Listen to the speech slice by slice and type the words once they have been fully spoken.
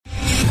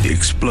The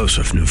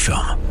explosive new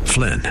film,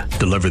 Flynn,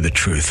 deliver the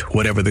truth,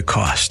 whatever the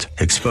cost,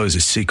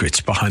 exposes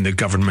secrets behind the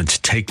government's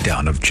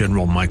takedown of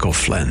General Michael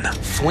Flynn.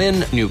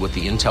 Flynn knew what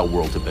the intel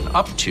world had been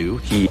up to.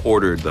 He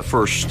ordered the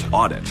first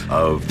audit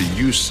of the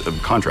use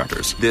of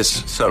contractors.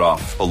 This set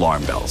off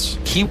alarm bells.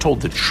 He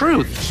told the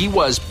truth. He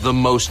was the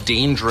most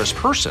dangerous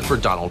person for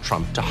Donald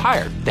Trump to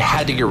hire. They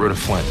had to get rid of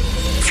Flynn.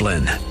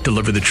 Flynn,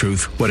 deliver the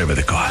truth, whatever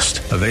the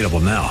cost. Available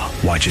now.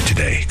 Watch it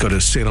today. Go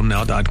to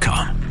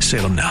salemnow.com.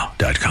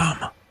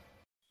 salemnow.com.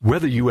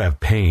 Whether you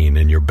have pain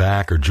in your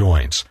back or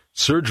joints,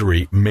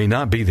 surgery may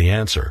not be the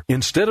answer.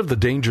 Instead of the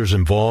dangers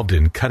involved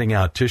in cutting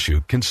out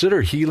tissue,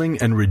 consider healing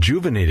and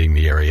rejuvenating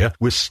the area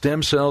with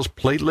stem cells,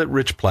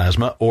 platelet-rich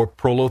plasma, or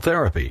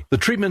prolotherapy. The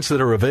treatments that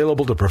are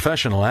available to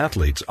professional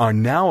athletes are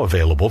now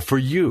available for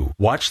you.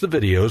 Watch the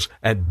videos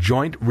at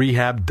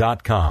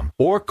jointrehab.com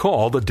or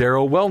call the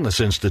Darrow Wellness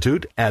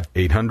Institute at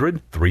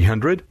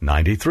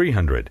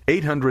 800-300-9300.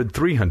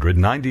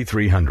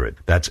 800-300-9300.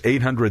 That's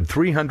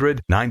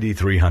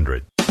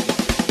 800-300-9300.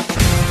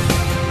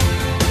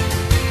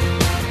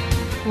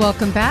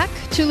 Welcome back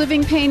to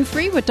Living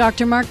Pain-Free with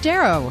Dr. Mark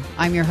Darrow.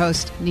 I'm your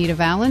host, Nita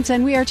Valens,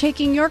 and we are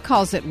taking your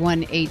calls at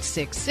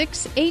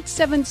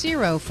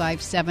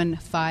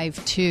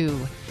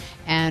 1-866-870-5752.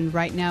 And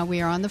right now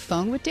we are on the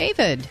phone with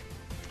David.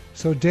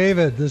 So,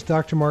 David, this is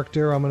Dr. Mark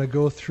Darrow. I'm going to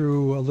go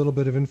through a little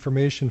bit of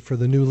information for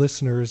the new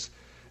listeners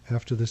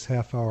after this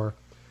half hour.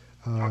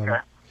 Okay.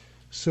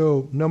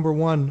 So, number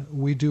one,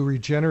 we do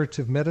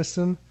regenerative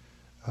medicine.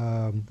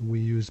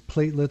 We use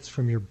platelets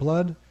from your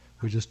blood.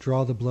 We just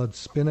draw the blood,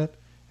 spin it,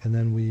 and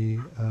then we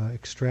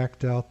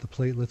extract out the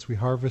platelets. We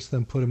harvest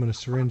them, put them in a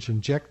syringe,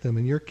 inject them.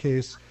 In your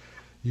case,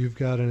 you've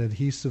got an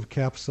adhesive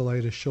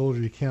capsulitis shoulder.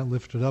 You can't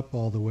lift it up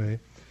all the way,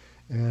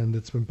 and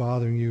it's been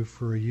bothering you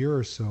for a year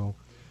or so.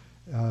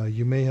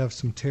 You may have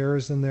some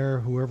tears in there.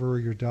 Whoever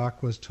your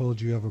doc was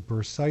told you have a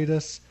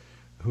bursitis,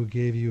 who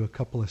gave you a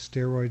couple of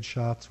steroid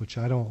shots, which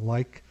I don't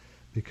like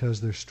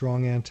because they're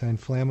strong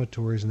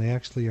anti-inflammatories, and they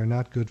actually are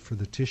not good for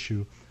the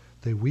tissue.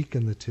 They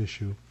weaken the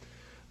tissue.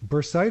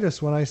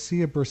 Bursitis, when I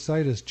see a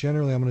bursitis,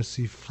 generally I'm going to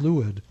see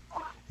fluid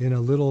in a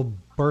little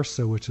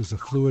bursa, which is a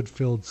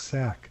fluid-filled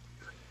sac.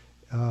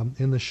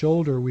 In the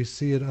shoulder, we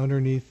see it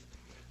underneath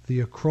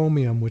the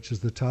acromion, which is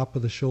the top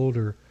of the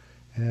shoulder,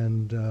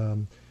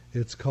 and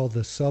it's called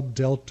the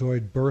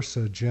subdeltoid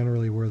bursa,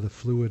 generally where the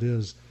fluid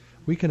is.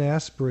 We can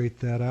aspirate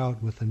that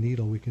out with a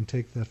needle. We can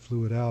take that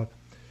fluid out.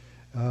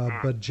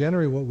 But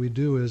generally what we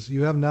do is,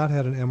 you have not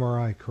had an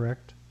MRI,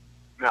 correct?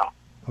 No.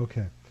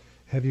 Okay.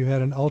 Have you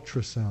had an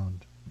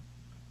ultrasound?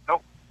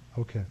 Nope.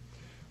 Okay.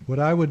 What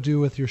I would do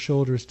with your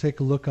shoulder is take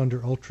a look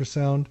under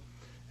ultrasound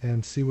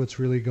and see what's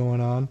really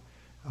going on.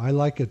 I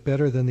like it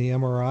better than the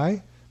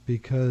MRI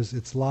because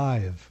it's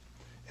live.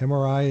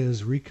 MRI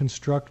is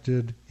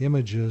reconstructed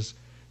images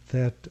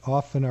that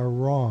often are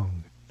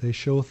wrong. They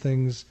show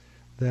things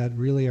that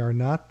really are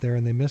not there,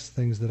 and they miss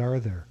things that are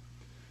there.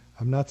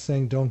 I'm not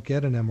saying don't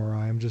get an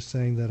MRI. I'm just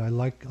saying that I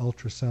like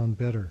ultrasound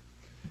better,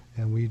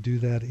 and we do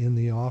that in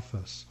the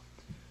office.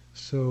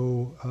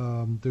 So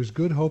there's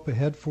good hope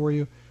ahead for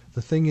you.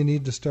 The thing you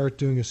need to start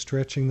doing is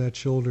stretching that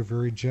shoulder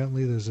very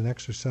gently. There's an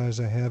exercise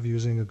I have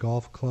using a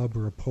golf club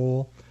or a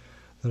pole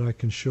that I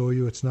can show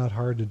you. It's not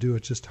hard to do.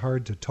 It's just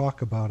hard to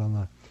talk about on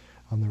the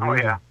radio. Oh,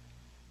 yeah.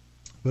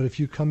 But if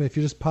you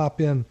just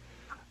pop in,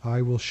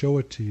 I will show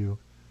it to you,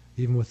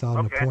 even without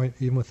an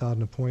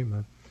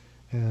appointment.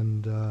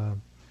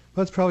 And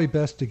but it's probably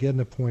best to get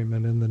an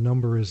appointment, and the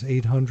number is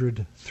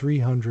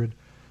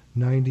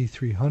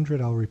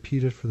 800-300-9300. I'll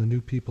repeat it for the new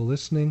people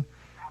listening.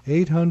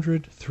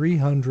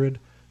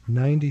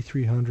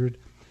 800-300-9300.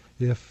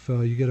 If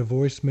you get a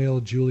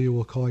voicemail, Julia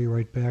will call you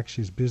right back.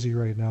 She's busy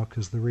right now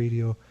because the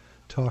radio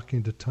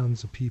talking to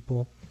tons of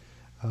people.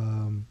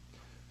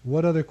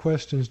 What other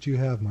questions do you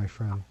have, my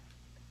friend?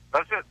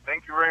 That's it.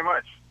 Thank you very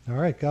much. All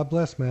right. God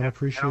bless, man. I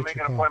appreciate your call. I'll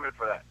make an appointment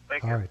for that.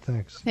 Thank you. All right.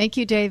 Thanks. Thank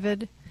you,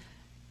 David.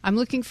 I'm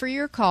looking for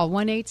your call,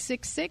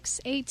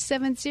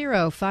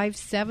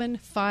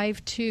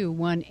 1-866-870-5752,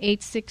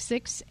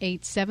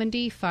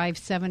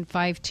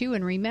 1-866-870-5752.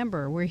 And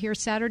remember, we're here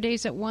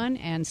Saturdays at 1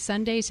 and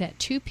Sundays at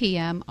 2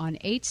 p.m. on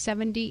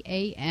 870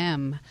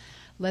 a.m.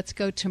 Let's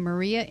go to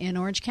Maria in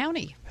Orange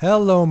County.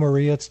 Hello,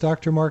 Maria. It's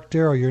Dr. Mark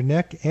Darrow. Your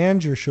neck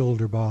and your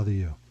shoulder bother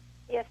you.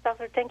 Yes,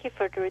 doctor. Thank you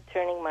for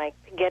getting my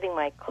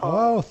call.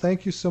 Oh,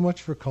 thank you so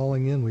much for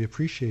calling in. We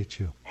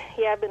appreciate you.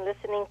 Yeah, I've been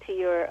listening to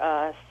your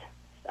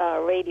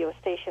radio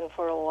station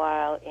for a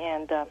while,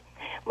 and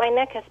my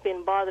neck has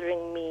been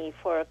bothering me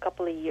for a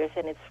couple of years,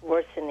 and it's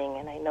worsening,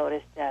 and I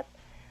noticed that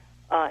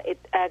it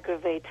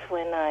aggravates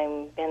when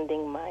I'm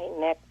bending my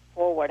neck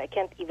forward. I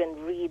can't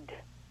even read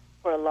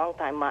for a long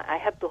time. I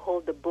have to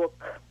hold the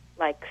book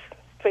like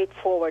straight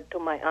forward to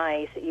my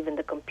eyes, even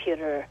the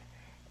computer,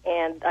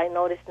 and I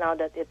notice now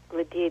that it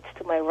radiates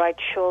to my right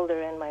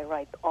shoulder and my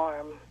right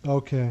arm.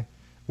 Okay.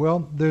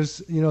 Well,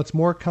 it's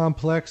more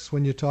complex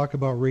when you talk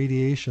about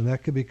radiation.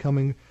 That could be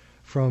coming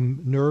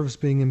from nerves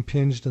being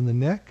impinged in the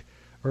neck,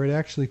 or it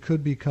actually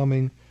could be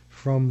coming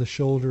from the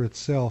shoulder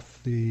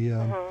itself.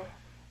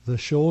 The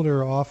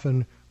shoulder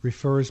often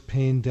refers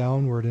pain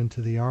downward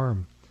into the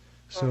arm.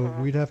 So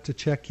we'd have to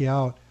check you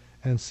out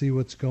and see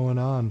what's going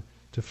on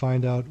to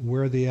find out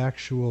where the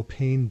actual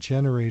pain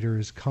generator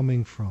is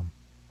coming from.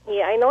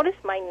 Yeah, I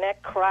noticed my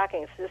neck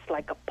cracking. It's just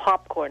like a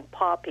popcorn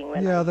popping.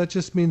 That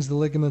just means the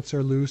ligaments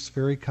are loose,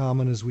 very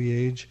common as we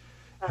age.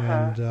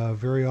 And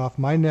very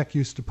often, my neck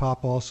used to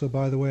pop also,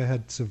 by the way. I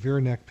had severe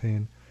neck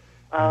pain.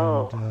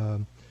 Oh.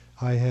 And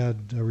I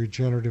had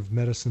regenerative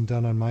medicine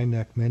done on my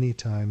neck many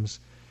times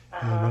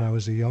when I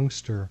was a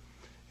youngster.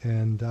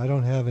 And I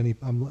don't have any,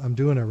 I'm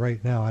doing it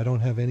right now. I don't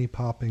have any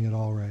popping at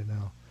all right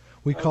now.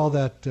 We call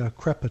that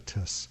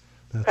crepitus.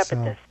 That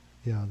sound.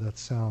 Yeah, that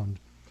sound.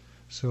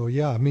 So,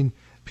 yeah, I mean,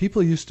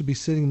 people used to be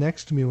sitting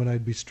next to me when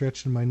I'd be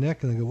stretching my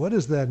neck, and they go, "What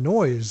is that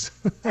noise?"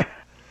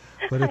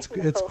 But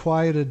it's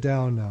quieted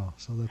down now,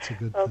 so that's a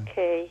good thing.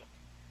 Okay.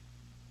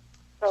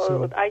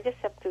 So I just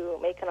have to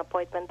make an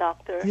appointment,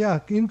 doctor? Yeah,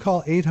 you can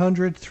call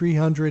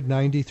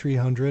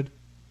 800-300-9300.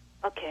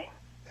 Okay.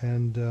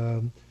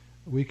 And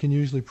we can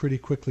usually pretty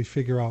quickly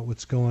figure out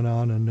what's going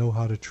on and know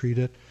how to treat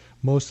it.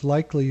 Most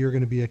likely you're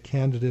going to be a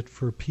candidate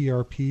for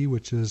PRP,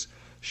 which is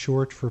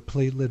short for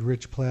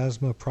platelet-rich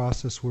plasma, a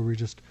process where we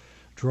just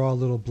draw a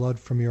little blood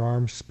from your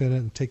arm, spin it,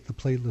 and take the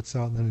platelets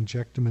out and then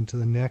inject them into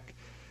the neck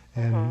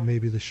and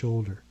maybe the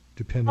shoulder,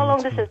 depending on how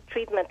long does the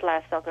treatment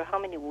last, doctor? How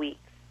many weeks?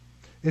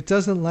 It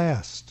doesn't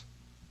last.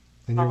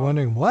 And you're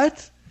wondering,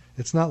 what?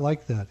 It's not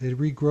like that. It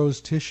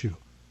regrows tissue.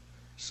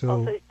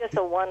 So it's just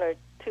a 1 or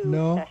 2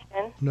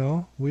 session?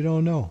 No, we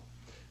don't know.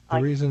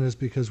 The reason is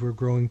because we're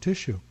growing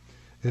tissue.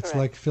 It's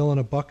like filling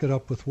a bucket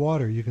up with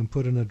water. You can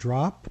put in a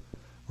drop,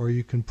 or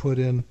you can put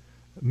in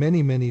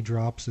many, many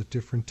drops at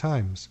different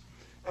times.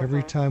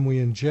 Every time we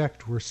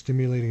inject, we're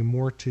stimulating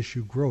more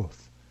tissue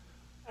growth.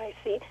 I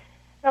see.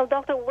 Now,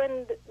 doctor,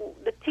 when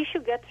the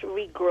tissue gets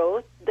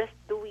regrowth,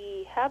 do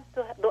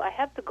I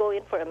have to go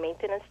in for a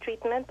maintenance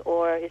treatment,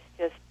 or it's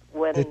just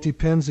when? It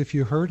depends if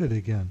you hurt it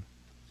again.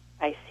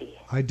 I see.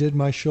 I did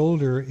my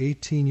shoulder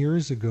 18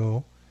 years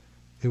ago.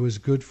 It was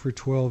good for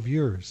 12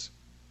 years.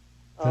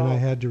 Then I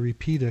had to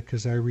repeat it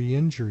because I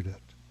re-injured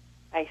it.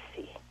 I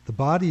see. The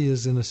body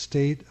is in a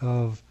state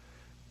of,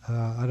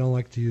 I don't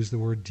like to use the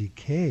word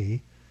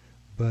decay,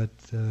 but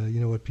you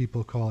know what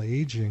people call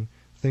aging.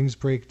 Things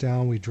break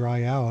down, we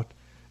dry out,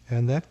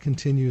 and that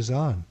continues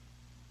on.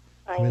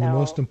 I mean, the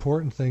most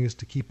important thing is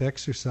to keep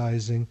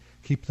exercising,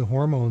 keep the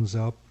hormones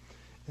up,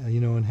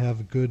 and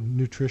have good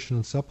nutrition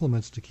and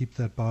supplements to keep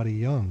that body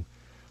young.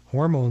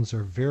 Hormones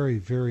are very,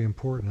 very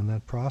important in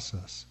that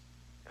process.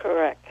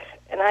 Correct.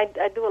 And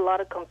I do a lot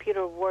of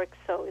computer work,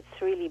 so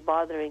it's really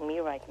bothering me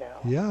right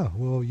now. Yeah,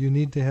 well, you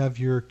need to have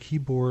your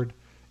keyboard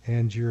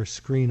and your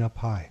screen up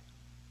high.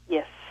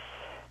 Yes.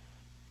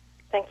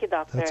 Thank you,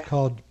 doctor. That's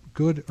called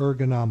good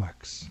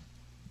ergonomics.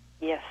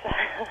 Yes.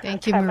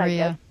 Thank you,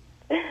 Maria.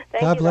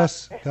 God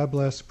bless. God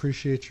bless.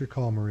 Appreciate your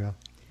call, Maria.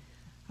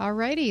 All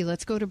righty,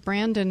 let's go to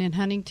Brandon in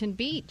Huntington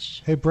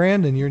Beach. Hey,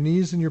 Brandon, your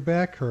knees and your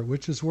back hurt.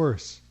 Which is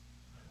worse?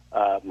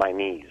 My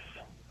knees.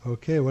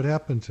 Okay, what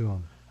happened to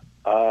them?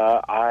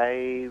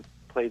 I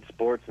played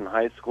sports in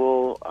high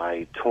school.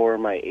 I tore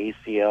my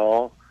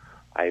ACL.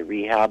 I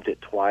rehabbed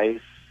it twice,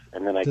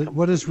 and then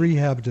What does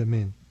rehabbed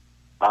mean?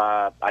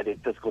 I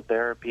did physical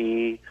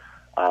therapy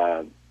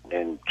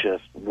and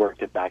just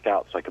worked it back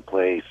out so I could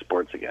play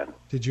sports again.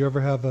 Did you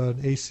ever have an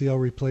ACL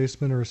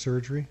replacement or a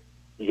surgery?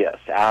 Yes.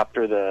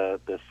 After the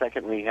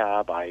second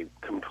rehab, I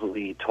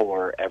completely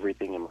tore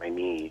everything in my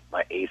knee,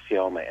 my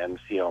ACL, my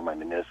MCL, my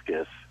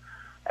meniscus,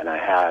 and I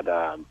had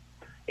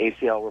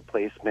ACL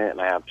replacement,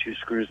 and I have 2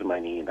 screws in my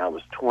knee, and that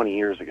was 20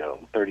 years ago.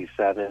 I'm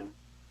 37, and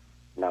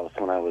that was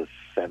when I was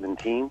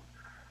 17,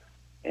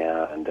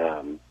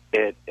 and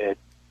it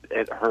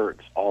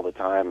hurts all the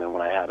time. And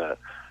when I had a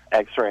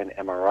X-ray and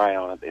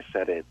MRI on it, they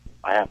said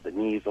I have the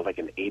knees of like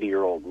an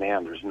 80-year-old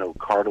man. There's no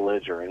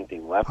cartilage or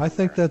anything left. I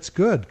think that's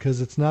good because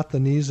it's not the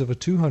knees of a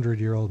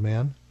 200-year-old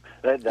man.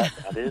 That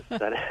is.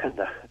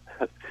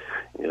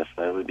 Yes,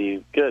 that would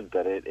be good,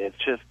 but it's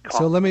just.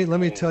 So let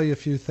me tell you a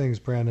few things,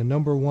 Brandon.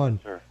 Number one,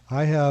 sure.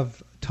 I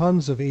have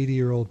tons of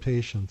 80-year-old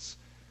patients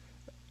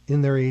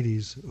in their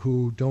 80s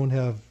who don't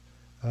have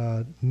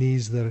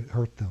knees that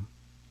hurt them.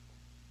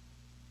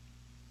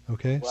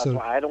 Okay, well, so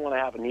that's why I don't want to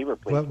have a knee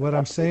replacement. What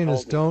I'm saying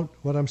is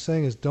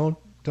don't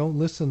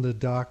listen to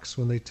docs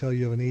when they tell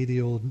you have an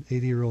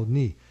 80-year-old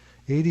knee.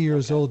 80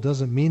 years old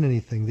doesn't mean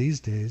anything these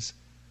days.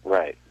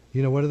 Right.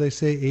 You know, what do they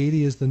say?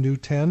 80 is the new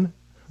 10.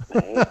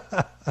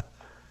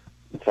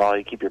 It's all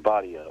you keep your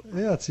body up.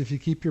 Yeah, it's if you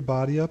keep your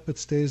body up, it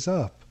stays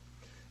up.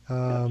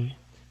 Yes.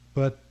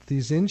 But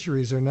these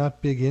injuries are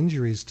not big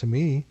injuries to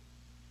me.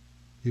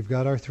 You've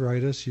got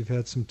arthritis, you've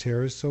had some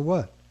tears, so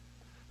what?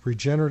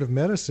 Regenerative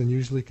medicine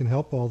usually can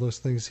help all those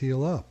things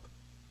heal up.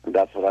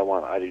 That's what I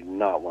want. I do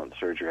not want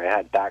surgery. I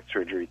had back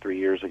surgery 3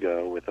 years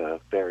ago with a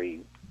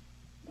very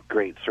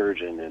great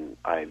surgeon,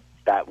 and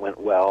that went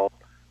well.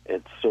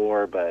 It's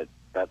sore, but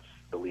that's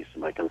the least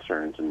of my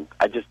concerns, and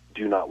I just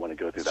do not want to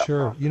go through that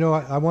process. You know,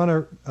 I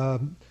want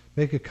to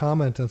make a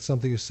comment on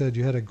something you said.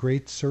 You had a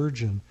great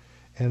surgeon,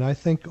 and I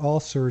think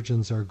all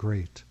surgeons are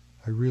great.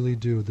 I really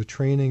do. The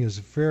training is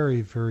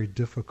very, very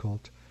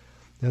difficult,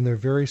 and they're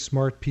very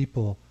smart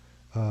people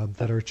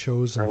that are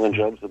chosen. Carolyn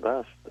Judd's the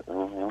best.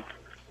 Uh-huh.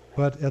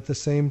 But at the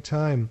same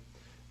time,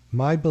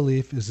 my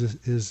belief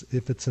is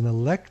if it's an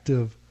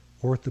elective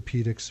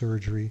orthopedic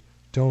surgery,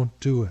 don't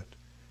do it.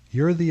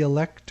 You're the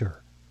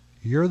elector.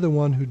 You're the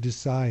one who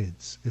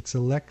decides. It's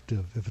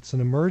elective. If it's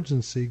an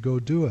emergency, go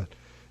do it.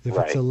 If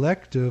it's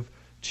elective,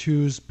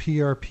 choose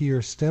PRP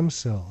or stem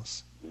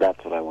cells.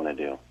 That's what I want to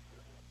do.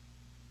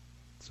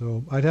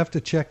 So I'd have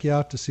to check you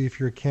out to see if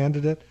you're a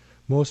candidate.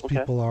 Most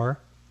people are.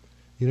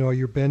 You know,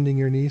 you're bending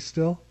your knee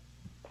still?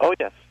 Oh,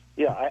 yes.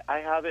 Yeah, I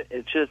have it.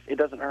 It's just, it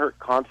doesn't hurt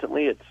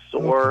constantly. It's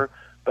sore. Okay.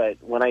 But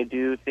when I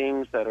do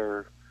things that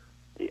are,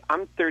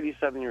 I'm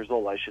 37 years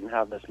old. I shouldn't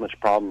have this much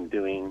problem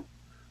doing,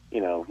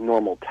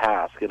 normal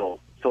tasks. It'll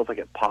feels like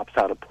it pops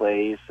out of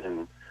place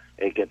and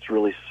it gets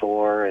really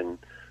sore. And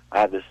I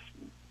have this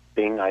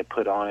thing I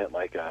put on it,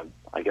 like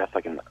I guess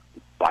like an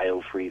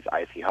BioFreeze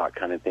icy hot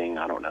kind of thing.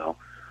 I don't know.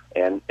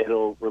 And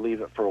it'll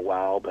relieve it for a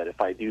while. But if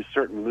I do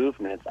certain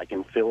movements, I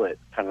can feel it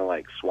kind of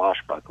like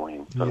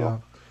swashbuckling. So. Yeah.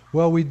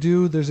 Well,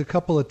 there's a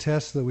couple of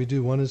tests that we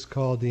do. One is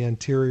called the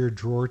anterior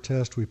drawer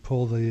test. We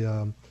pull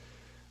the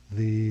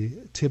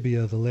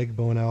tibia, the leg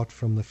bone, out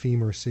from the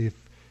femur, see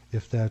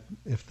if the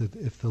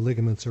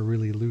ligaments are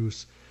really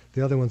loose.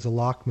 The other one's a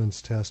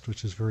Lockman's test,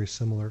 which is very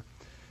similar.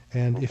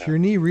 And if your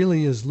knee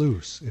really is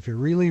loose, if it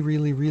really,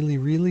 really, really,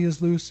 really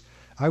is loose,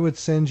 I would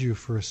send you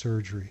for a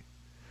surgery.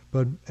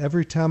 But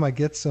every time I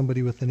get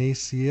somebody with an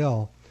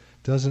ACL,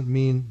 doesn't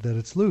mean that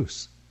it's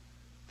loose.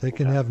 They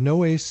can have no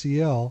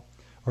ACL,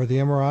 or the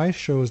MRI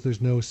shows there's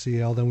no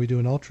ACL, then we do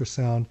an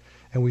ultrasound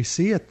and we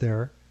see it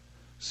there.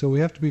 So we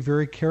have to be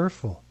very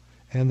careful.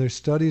 And there's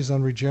studies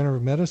on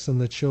regenerative medicine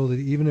that show that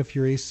even if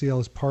your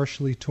ACL is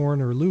partially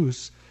torn or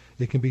loose,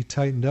 it can be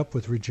tightened up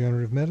with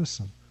regenerative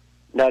medicine.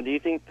 Now, do you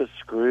think the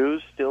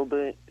screws still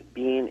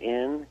being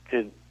in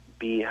could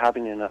be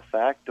having an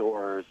effect,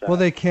 or is that... Well,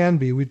 they can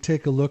be. We'd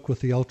take a look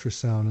with the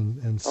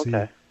ultrasound and see.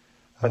 Okay.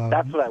 But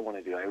that's what I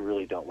want to do. I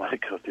really don't want to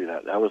go through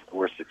that. That was the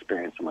worst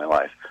experience of my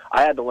life.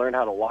 I had to learn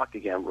how to walk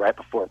again right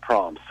before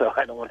prom, so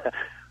I don't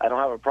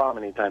have a prom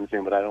anytime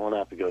soon, but I don't want to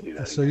have to go through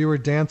that So again. You were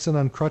dancing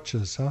on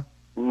crutches, huh?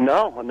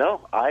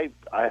 No. I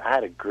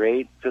had a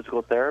great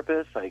physical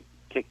therapist. I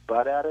kicked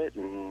butt at it,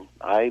 and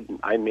I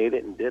made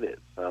it and did it.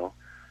 So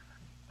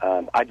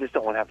I just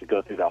don't want to have to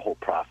go through that whole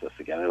process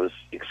again. It was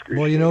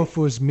excruciating. Well, if it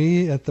was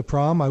me at the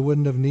prom, I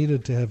wouldn't have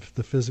needed to have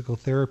the physical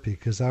therapy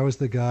because I was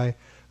the guy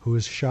who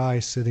was shy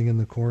sitting in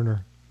the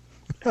corner.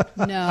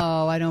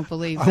 No, I don't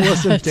believe that. I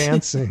wasn't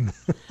dancing.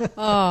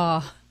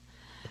 Oh.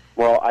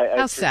 Well,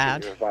 how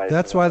sad.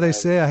 That's why they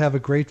say I have a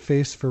great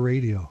face for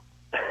radio.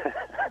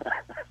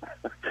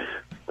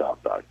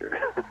 Stop, doctor.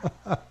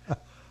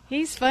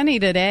 He's funny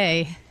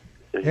today.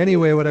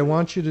 Anyway, what I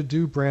want you to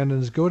do, Brandon,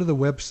 is go to the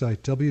website,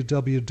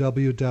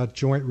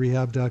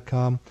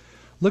 www.jointrehab.com.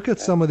 Look at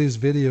some of these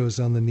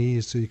videos on the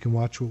knees so you can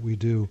watch what we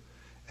do.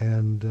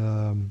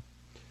 And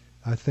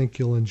I think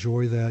you'll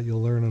enjoy that.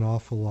 You'll learn an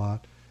awful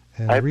lot.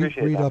 And I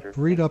appreciate it,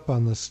 read up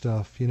on this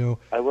stuff.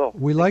 I will.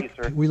 We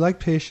like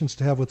patients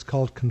to have what's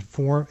called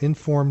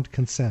informed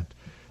consent.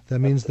 That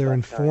means they're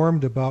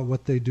informed about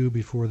what they do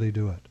before they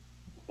do it.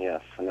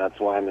 Yes, and that's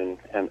why I'm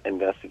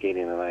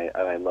investigating, and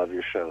I love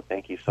your show.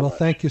 Thank you so much. Well,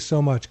 thank you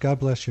so much. God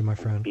bless you, my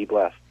friend. Be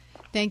blessed.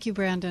 Thank you,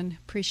 Brandon.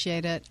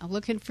 Appreciate it. I'm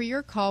looking for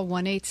your call,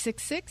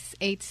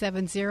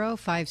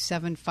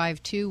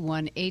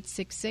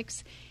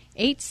 1-866-870-5752,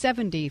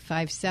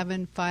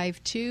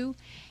 1-866-870-5752.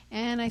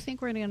 And I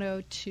think we're going to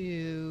go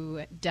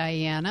to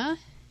Diana.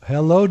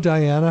 Hello,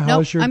 Diana.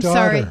 How's your daughter? I'm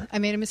sorry. I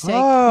made a mistake.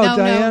 Oh,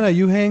 Diana,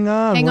 you hang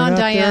on. Hang We're on, not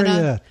Diana.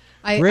 there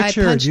yet.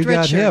 Richard, punched you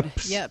got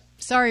hips. Yep.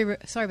 Sorry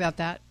about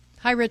that.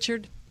 Hi,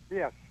 Richard.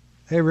 Yes.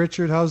 Hey,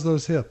 Richard, how's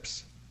those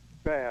hips?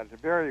 Bad,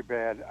 very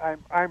bad.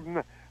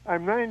 I'm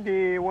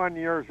 91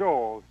 years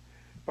old,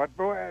 but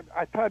boy,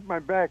 I thought my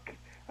back.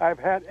 I've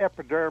had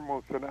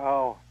epidermals and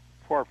all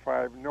 4 or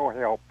 5, no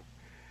help.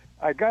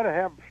 I got to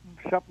have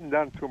something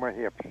done to my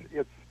hips.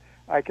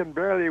 I can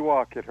barely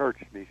walk. It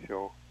hurts me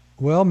so.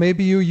 Well,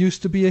 maybe you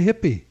used to be a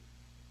hippie.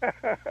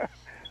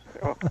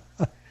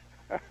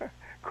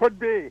 Could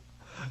be.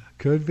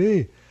 Could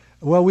be.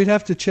 Well, we'd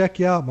have to check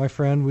you out, my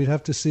friend. We'd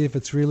have to see if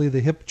it's really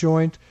the hip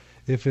joint,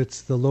 if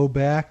it's the low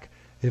back,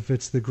 if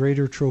it's the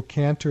greater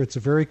trochanter. It's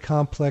a very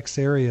complex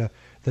area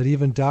that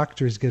even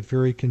doctors get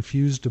very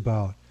confused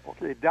about.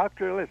 Okay,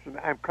 doctor, listen.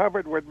 I'm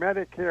covered with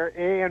Medicare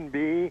A and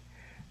B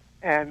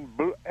and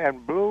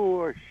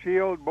Blue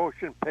Shield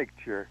motion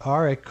picture.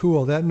 All right,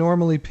 cool. That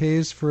normally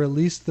pays for at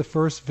least the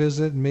first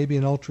visit and maybe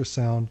an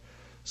ultrasound.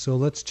 So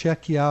let's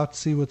check you out,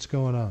 see what's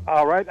going on.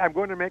 All right, I'm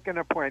going to make an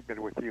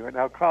appointment with you, and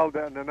I'll call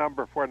the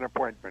number for an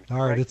appointment.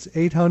 All right, it's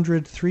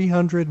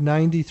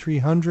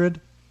 800-300-9300.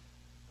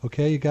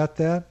 Okay, you got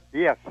that?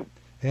 Yes.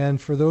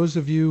 And for those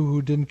of you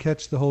who didn't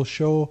catch the whole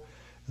show,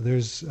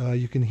 there's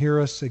you can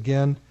hear us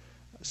again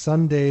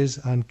Sundays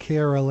on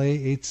KRLA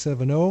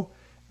 870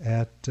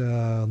 at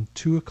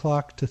 2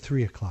 o'clock to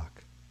 3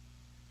 o'clock.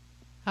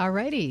 All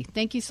righty.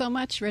 Thank you so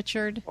much,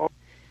 Richard. Oh.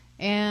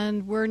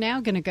 And we're now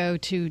going to go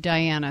to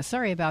Diana.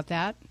 Sorry about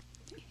that.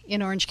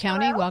 In Orange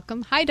County. Hello.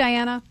 Welcome. Hi,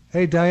 Diana.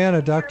 Hey,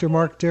 Diana, Dr.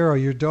 Mark Darrow,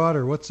 your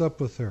daughter. What's up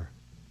with her?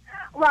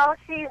 Well,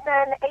 she's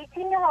an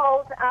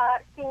 18-year-old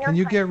senior. Can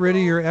you get rid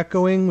of your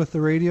echoing with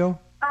the radio?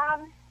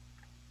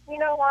 You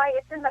know why?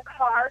 It's in the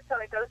car, so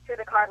it goes through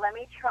the car. Let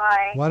me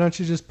try. Why don't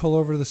you just pull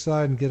over to the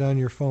side and get on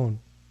your phone?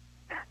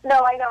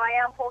 No, I know. I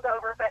am pulled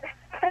over, but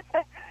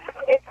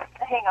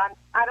hang on.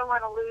 I don't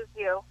want to lose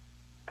you.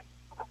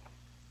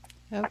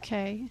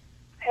 Okay.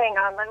 Hang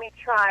on. Let me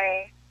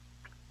try.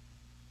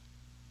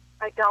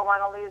 I don't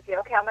want to lose you.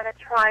 Okay, I'm going to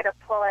try to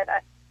pull it.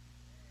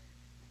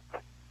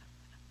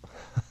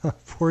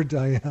 Poor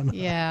Diana.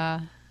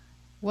 Yeah.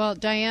 Well,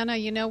 Diana,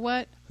 you know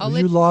what?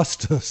 You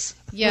lost us.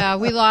 Yeah,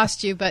 we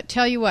lost you. But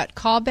tell you what,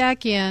 call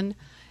back in.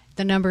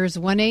 The number is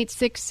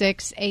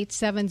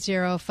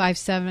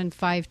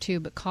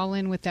 1-866-870-5752. But call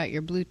in without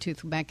your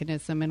Bluetooth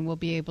mechanism, and we'll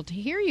be able to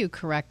hear you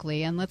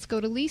correctly. And let's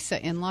go to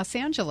Lisa in Los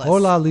Angeles.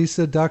 Hola,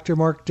 Lisa. Dr.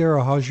 Mark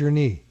Darrow, how's your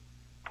knee?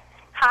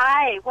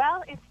 Hi.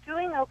 Well, it's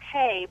doing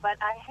okay, but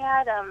I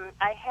had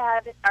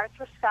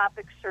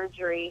arthroscopic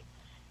surgery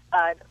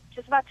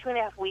just about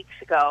 2.5 weeks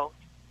ago.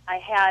 I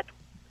had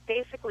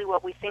basically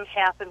what we think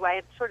happened. I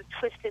had sort of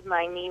twisted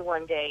my knee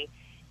one day,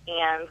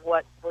 and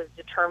what was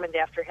determined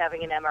after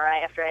having an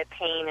MRI, after I had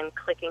pain and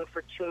clicking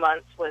for 2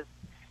 months, was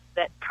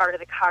that part of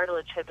the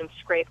cartilage had been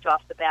scraped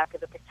off the back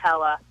of the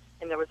patella,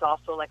 and there was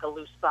also like a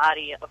loose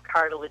body of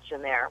cartilage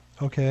in there.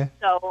 Okay.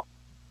 So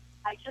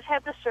I just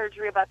had the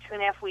surgery about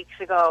 2.5 weeks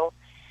ago,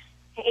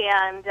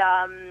 and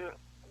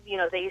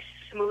they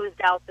smoothed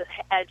out the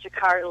edge of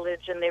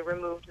cartilage and they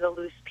removed the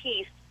loose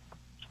piece.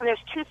 And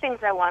there's two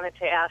things I wanted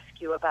to ask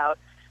you about.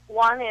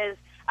 One is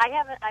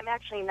I'm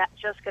actually not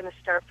just going to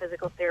start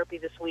physical therapy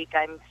this week.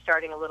 I'm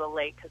starting a little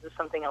late because of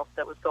something else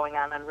that was going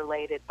on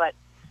unrelated. But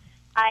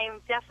I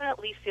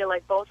definitely feel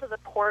like both of the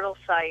portal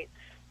sites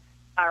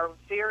are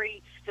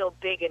very still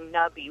big and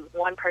nubby,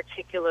 one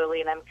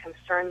particularly, and I'm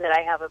concerned that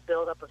I have a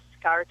buildup of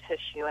scar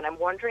tissue. And I'm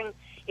wondering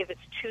if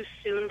it's too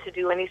soon to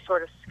do any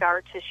sort of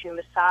scar tissue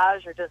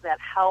massage, or does that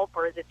help,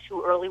 or is it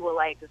too early? Will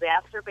I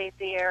exacerbate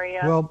the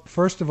area? Well,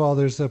 first of all,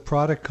 there's a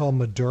product called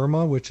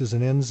Mederma, which is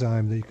an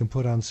enzyme that you can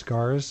put on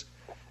scars,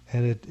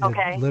 and it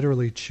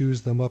literally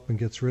chews them up and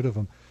gets rid of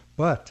them.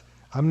 But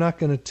I'm not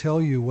going to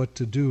tell you what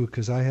to do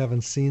because I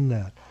haven't seen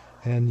that.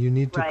 And you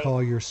need to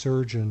call your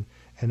surgeon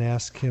and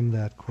ask him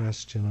that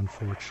question,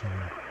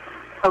 unfortunately.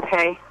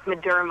 Okay,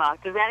 Mederma.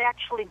 Does that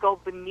actually go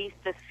beneath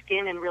the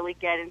skin and really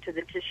get into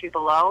the tissue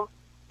below?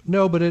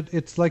 No, but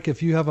it's like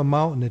if you have a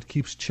mountain, it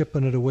keeps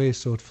chipping it away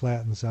so it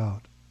flattens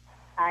out.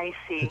 I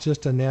see. It's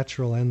just a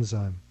natural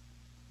enzyme.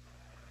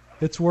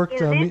 It's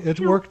worked on me. It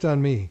worked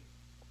on me.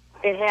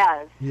 It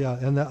has. Yeah,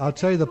 and I'll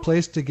tell you, the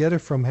place to get it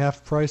from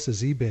half price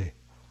is eBay.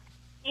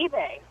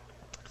 eBay.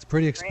 It's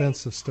pretty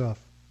expensive stuff.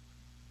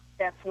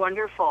 That's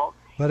wonderful.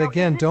 But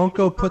again, don't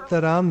go put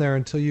that on there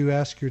until you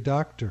ask your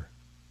doctor.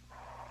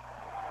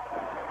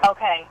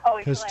 Okay.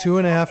 Because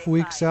 2.5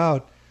 weeks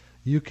out,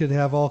 you could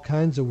have all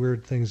kinds of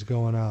weird things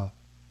going out.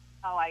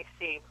 Oh, I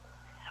see.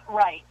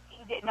 Right.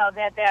 No,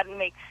 that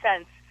makes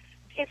sense.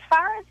 As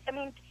far as,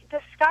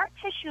 the scar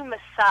tissue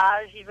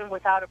massage, even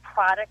without a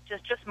product,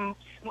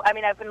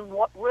 I've been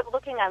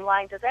looking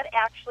online. Does that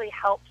actually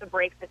help to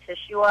break the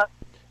tissue up?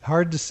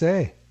 Hard to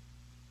say.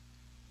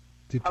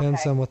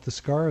 Depends on what the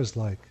scar is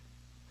like.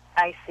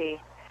 I see.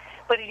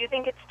 But do you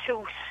think it's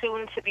too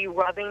soon to be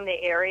rubbing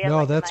the area?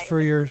 No, that's for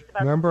your...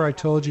 Remember I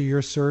told you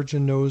your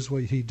surgeon knows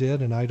what he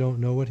did and I don't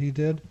know what he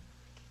did?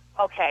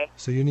 Okay.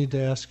 So you need to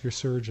ask your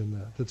surgeon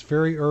that. It's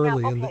very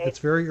early. It's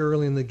very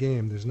early in the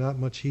game. There's not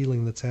much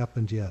healing that's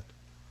happened yet.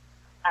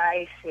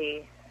 I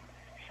see.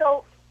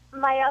 So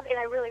and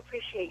I really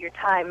appreciate your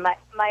time.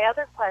 My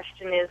other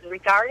question is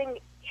regarding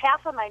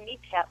half of my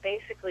kneecap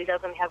basically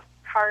doesn't have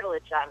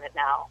cartilage on it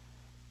now.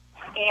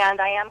 And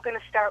I am going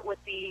to start with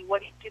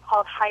what do you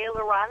call it,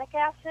 hyaluronic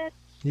acid?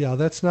 Yeah,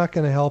 that's not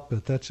going to help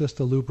it. That's just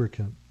a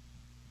lubricant.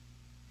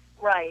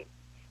 Right.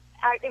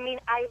 I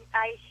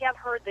have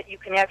heard that you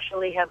can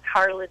actually have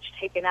cartilage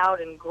taken out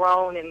and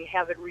grown and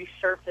have it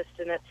resurfaced,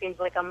 and it seems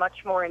like a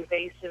much more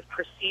invasive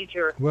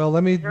procedure. Well,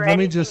 let me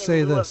just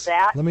say this.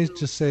 Let me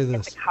just say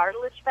this. Get the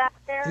cartilage back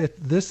there?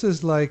 This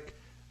is like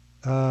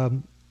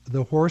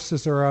the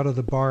horses are out of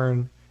the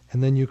barn,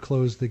 and then you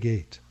close the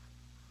gate.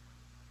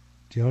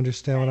 Do you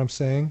understand what I'm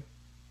saying?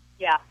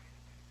 Yeah.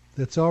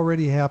 It's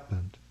already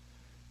happened.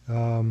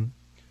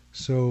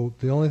 So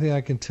the only thing I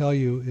can tell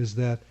you is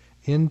that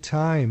in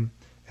time,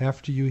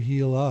 after you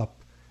heal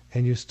up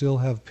and you still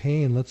have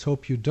pain, let's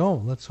hope you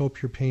don't. Let's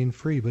hope you're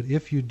pain-free. But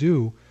if you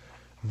do,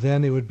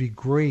 then it would be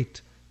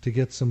great to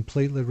get some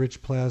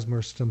platelet-rich plasma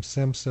or some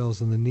stem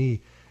cells in the knee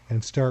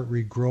and start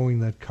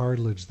regrowing that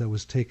cartilage that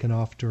was taken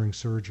off during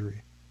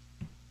surgery.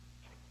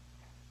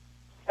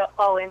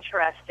 Oh,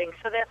 interesting.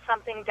 So that's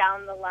something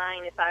down the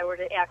line, if I were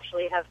to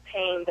actually have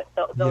pain, that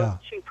those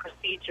two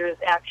procedures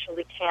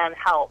actually can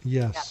help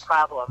that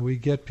problem. We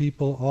get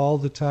people all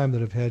the time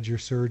that have had your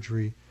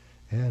surgery,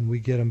 and we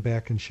get them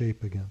back in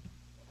shape again.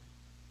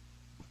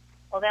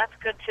 Well, that's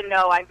good to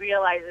know. I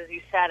realize, as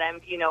you said,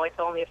 it's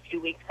only a few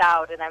weeks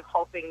out, and I'm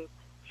hoping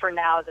for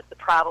now that the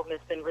problem has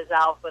been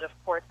resolved. But of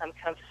course, I'm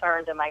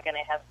concerned. Am I going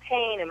to have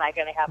pain? Am I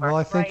going to have arthritis? Well,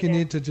 I think you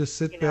need to just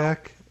sit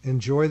back,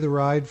 enjoy the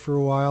ride for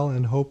a while,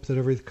 and hope that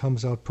everything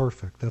comes out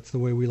perfect. That's the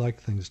way we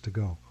like things to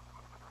go.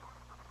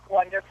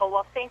 Wonderful.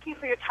 Well, thank you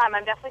for your time.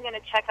 I'm definitely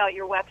going to check out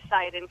your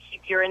website and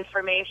keep your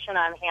information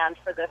on hand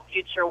for the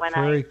future when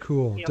Very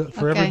cool.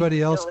 For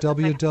everybody else,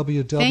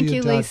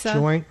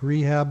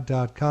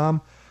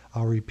 www.jointrehab.com.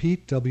 I'll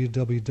repeat,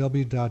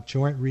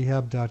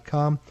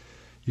 www.jointrehab.com.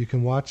 You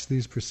can watch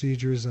these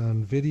procedures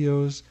on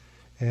videos,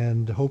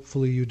 and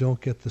hopefully you don't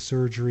get the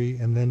surgery,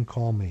 and then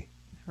call me.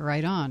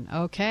 Right on.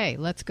 Okay,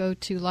 let's go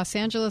to Los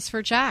Angeles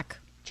for Jack.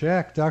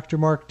 Jack, Dr.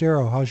 Mark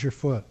Darrow, how's your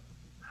foot?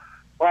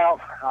 Well,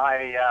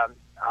 I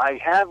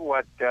have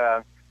what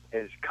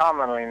is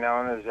commonly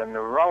known as a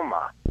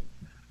neuroma,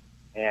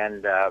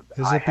 and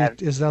is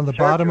it on the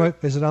bottom?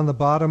 Is it on the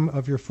bottom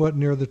of your foot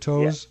near the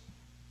toes?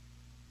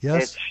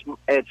 Yes.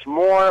 It's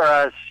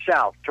more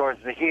south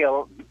towards the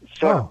heel,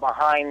 sort of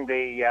behind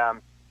the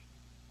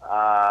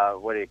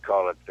what do you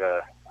call it?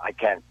 I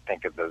can't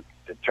think of the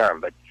term,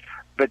 but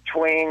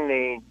between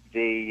the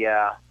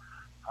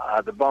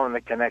bone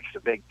that connects the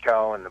big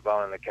toe and the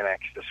bone that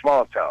connects the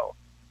small toe.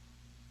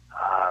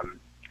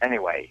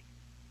 Anyway,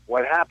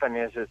 what happened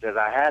is that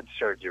I had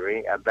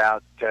surgery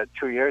about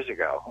 2 years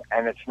ago,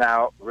 and it's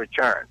now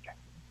returned.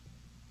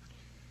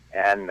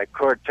 And the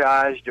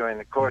cortage during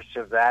the course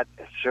of that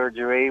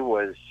surgery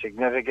was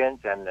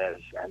significant, and the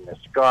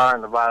scar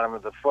on the bottom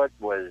of the foot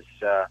was,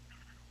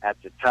 at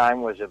the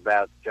time, was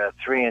about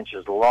 3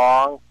 inches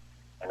long,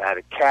 and I had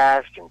a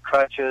cast and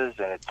crutches,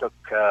 and it took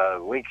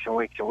weeks and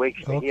weeks and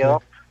weeks to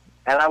heal,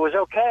 and I was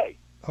okay.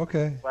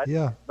 Okay, but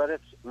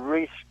it's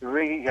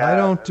I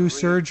don't do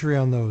surgery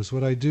on those.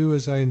 What I do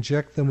is I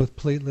inject them with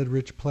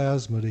platelet-rich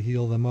plasma to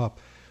heal them up.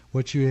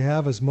 What you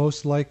have is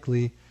most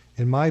likely,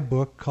 in my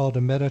book, called a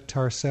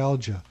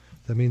metatarsalgia.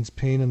 That means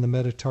pain in the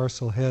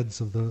metatarsal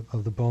heads of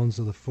the bones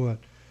of the foot.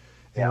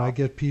 And I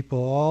get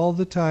people all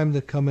the time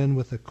that come in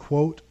with a,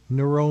 quote,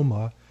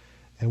 neuroma,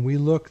 and we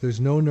look,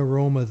 there's no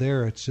neuroma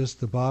there. It's just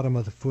the bottom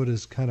of the foot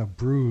is kind of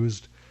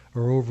bruised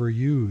or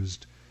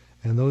overused,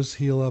 and those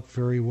heal up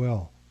very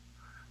well.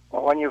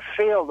 Well, when you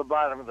feel the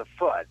bottom of the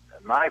foot,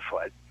 my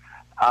foot,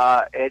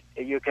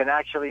 you can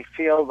actually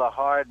feel the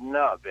hard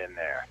nub in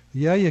there.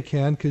 Yeah, you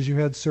can, because you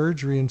had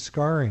surgery and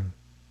scarring.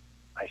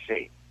 I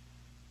see.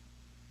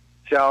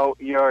 So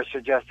you're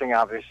suggesting,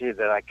 obviously,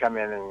 that I come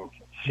in and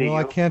see you? Well,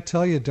 I can't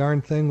tell you a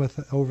darn thing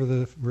over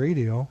the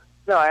radio.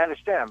 No, I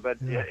understand, but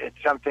it's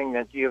something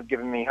that you've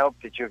given me hope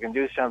that you can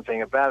do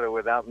something about it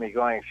without me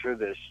going through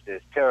this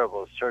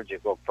terrible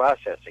surgical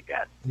process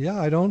again.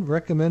 Yeah, I don't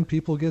recommend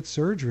people get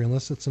surgery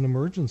unless it's an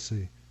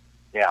emergency.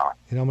 Yeah.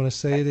 And I'm going to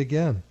say it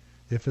again.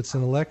 If it's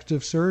an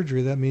elective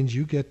surgery, that means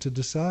you get to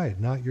decide,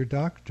 not your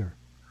doctor.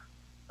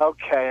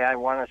 Okay, I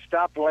want to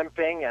stop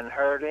limping and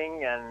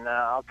hurting, and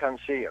I'll come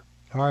see you.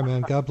 All right,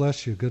 man. God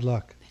bless you. Good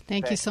luck.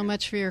 Thank you so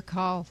much for your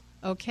call.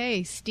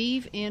 Okay,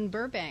 Steve in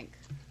Burbank.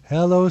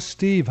 Hello,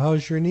 Steve.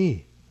 How's your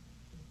knee?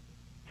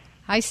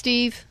 Hi,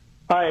 Steve.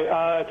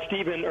 Hi, it's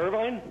Steve in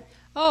Irvine.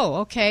 Oh,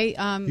 okay.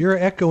 You're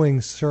echoing,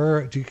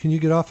 sir. Can you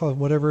get off of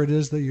whatever it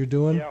is that you're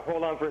doing? Yeah,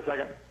 hold on for a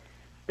second.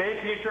 Dave,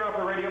 can you turn off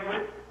the radio,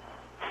 please?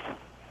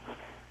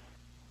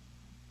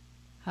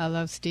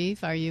 Hello,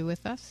 Steve. Are you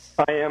with us?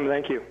 I am,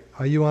 thank you.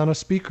 Are you on a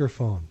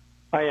speakerphone?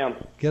 I am.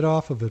 Get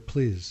off of it,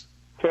 please.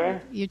 Okay.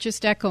 You're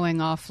just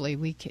echoing awfully.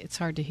 It's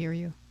hard to hear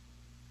you.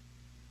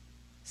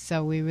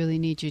 So we really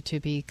need you to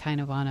be kind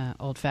of on an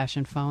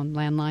old-fashioned phone,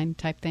 landline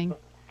type thing.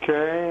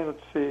 Okay, let's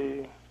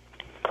see.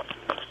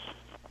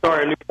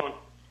 Sorry, a new phone.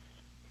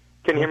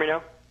 Can you hear me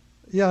now?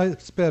 Yeah,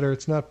 it's better.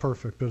 It's not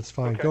perfect, but it's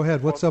fine. Okay. Go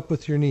ahead. What's up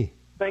with your knee?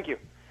 Thank you.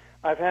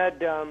 I've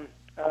had,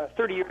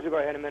 30 years ago,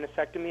 I had a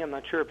meniscectomy. I'm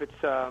not sure if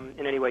it's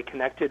in any way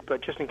connected,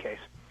 but just in case.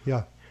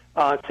 Yeah.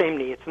 Same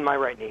knee. It's in my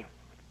right knee.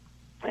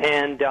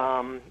 And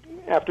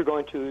after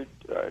going to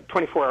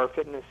 24-hour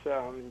fitness,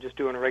 just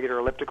doing a regular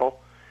elliptical,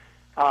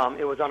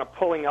 it was on a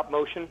pulling up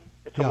motion.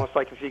 It's almost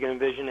like if you can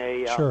envision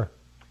a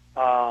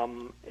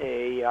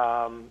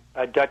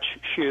Dutch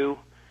shoe.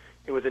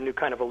 It was a new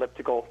kind of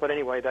elliptical. But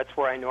anyway, that's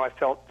where I know I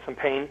felt some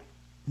pain.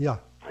 Yeah.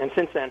 And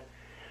since then,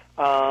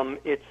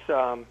 it's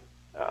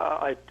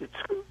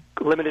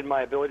limited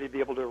my ability to be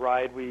able to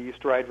ride. We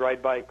used to ride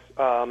road bikes,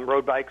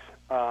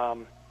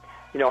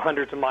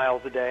 hundreds of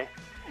miles a day.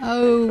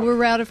 Oh,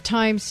 we're out of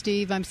time,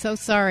 Steve. I'm so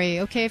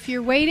sorry. Okay, if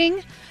you're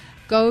waiting,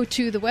 go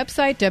to the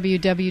website,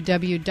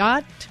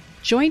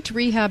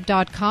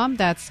 www.jointrehab.com.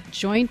 That's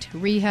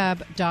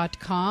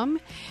jointrehab.com.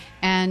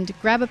 And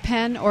grab a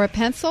pen or a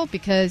pencil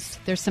because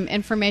there's some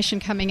information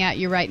coming at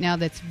you right now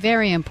that's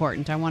very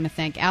important. I want to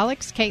thank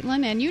Alex,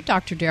 Caitlin, and you,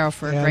 Dr. Darrow,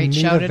 for a great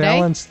show today.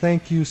 Valance,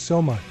 thank you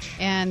so much.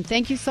 And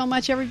thank you so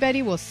much,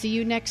 everybody. We'll see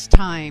you next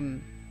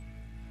time.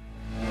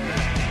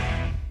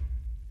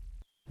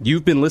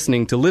 You've been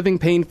listening to Living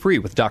Pain Free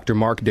with Dr.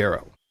 Mark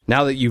Darrow.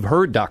 Now that you've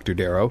heard Dr.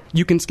 Darrow,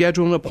 you can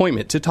schedule an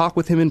appointment to talk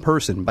with him in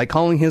person by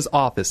calling his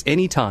office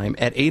anytime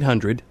at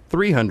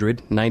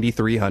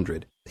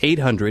 800-300-9300,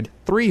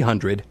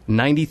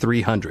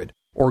 800-300-9300,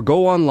 or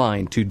go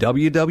online to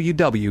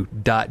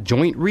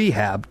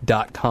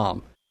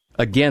www.jointrehab.com.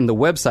 Again, the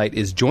website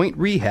is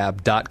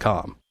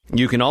jointrehab.com.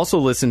 You can also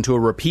listen to a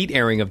repeat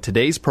airing of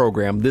today's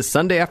program this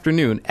Sunday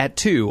afternoon at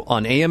 2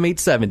 on AM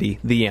 870,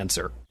 The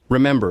Answer.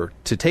 Remember,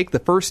 to take the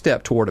first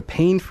step toward a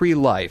pain-free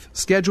life,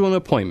 schedule an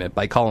appointment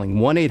by calling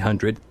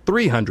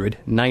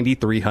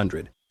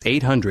 1-800-300-9300,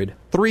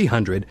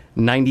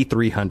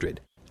 800-300-9300.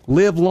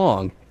 Live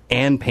long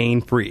and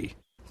pain-free.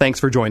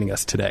 Thanks for joining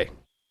us today.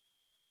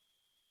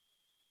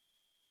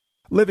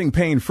 Living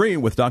Pain-Free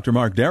with Dr.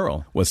 Mark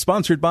Darrow was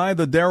sponsored by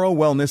the Darrow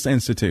Wellness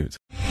Institute.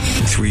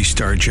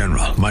 3-star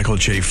General Michael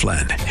J.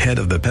 Flynn, head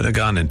of the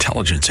Pentagon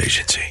Intelligence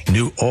Agency,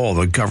 knew all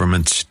the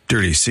government's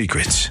dirty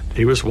secrets.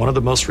 He was one of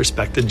the most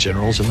respected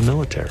generals in the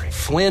military.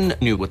 Flynn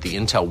knew what the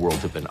intel world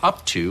had been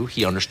up to.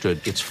 He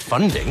understood its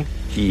funding.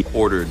 He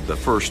ordered the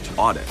first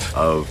audit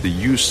of the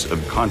use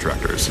of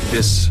contractors.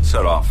 This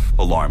set off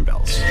alarm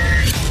bells.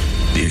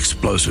 The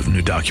explosive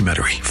new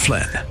documentary,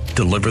 Flynn,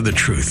 Deliver the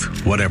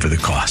Truth, Whatever the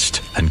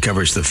Cost,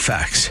 uncovers the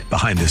facts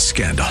behind this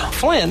scandal.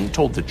 Flynn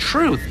told the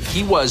truth.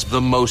 He was the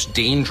most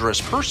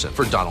dangerous person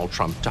for Donald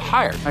Trump to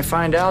hire. I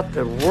find out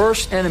the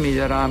worst enemy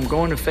that I'm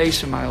going to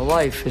face in my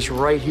life is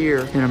right here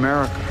in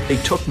America. They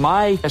took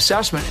my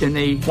assessment and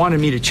they wanted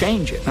me to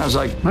change it. And I was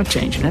like, I'm not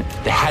changing it.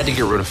 They had to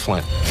get rid of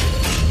Flynn.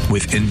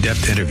 With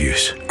in-depth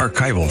interviews,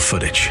 archival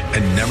footage,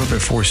 and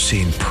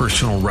never-before-seen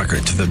personal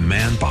records of the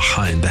man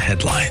behind the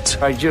headlines.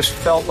 I just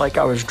felt like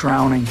I was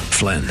drowning.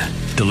 Flynn,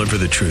 Deliver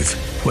the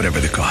Truth, Whatever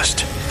the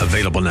Cost.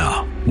 Available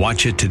now.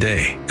 Watch it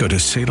today. Go to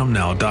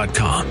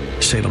salemnow.com.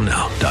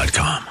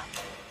 salemnow.com.